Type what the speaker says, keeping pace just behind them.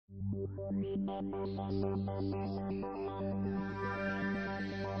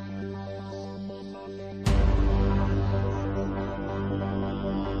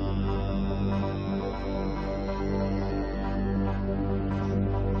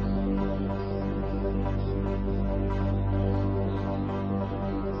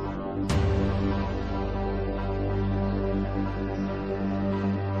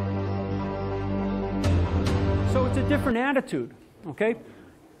So it's a different attitude, okay?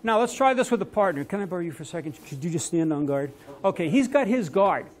 Now let's try this with a partner. Can I borrow you for a second? Could you just stand on guard? Okay, he's got his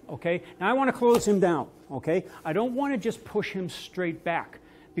guard, okay? Now I want to close him down, okay? I don't want to just push him straight back,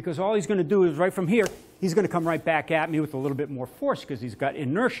 because all he's going to do is right from here, he's going to come right back at me with a little bit more force because he's got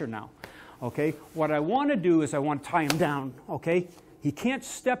inertia now, okay? What I want to do is I want to tie him down, okay? He can't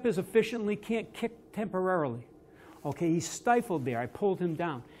step as efficiently, can't kick temporarily, okay? He's stifled there. I pulled him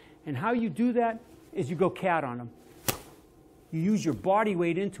down. And how you do that is you go cat on him. You use your body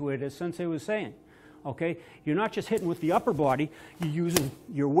weight into it, as Sensei was saying. Okay? You're not just hitting with the upper body, you're using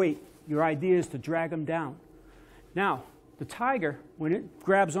your weight. Your idea is to drag him down. Now, the tiger, when it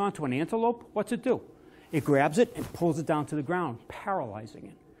grabs onto an antelope, what's it do? It grabs it and pulls it down to the ground, paralyzing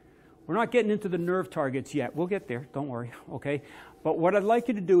it. We're not getting into the nerve targets yet. We'll get there, don't worry, okay? But what I'd like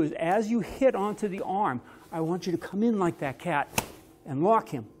you to do is, as you hit onto the arm, I want you to come in like that cat and lock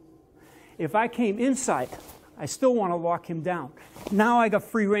him. If I came inside, I still want to lock him down. Now I got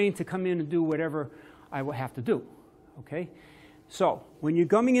free rein to come in and do whatever I will have to do, okay? So when you're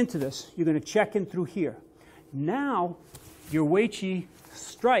coming into this, you're going to check in through here. Now your Weichi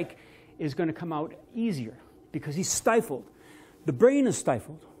strike is going to come out easier because he's stifled. The brain is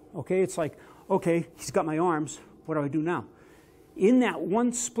stifled, okay? It's like, okay, he's got my arms. What do I do now? In that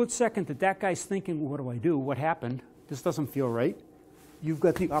one split second that that guy's thinking, what do I do? What happened? This doesn't feel right. You've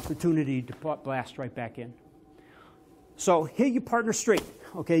got the opportunity to blast right back in. So hit your partner straight,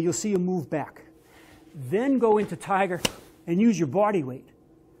 okay? You'll see him move back. Then go into tiger and use your body weight.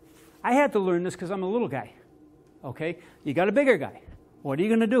 I had to learn this because I'm a little guy, okay? You got a bigger guy. What are you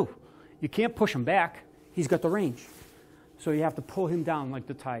going to do? You can't push him back. He's got the range. So you have to pull him down like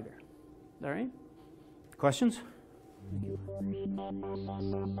the tiger. All right? Questions? Thank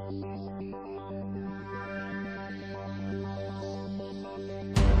you.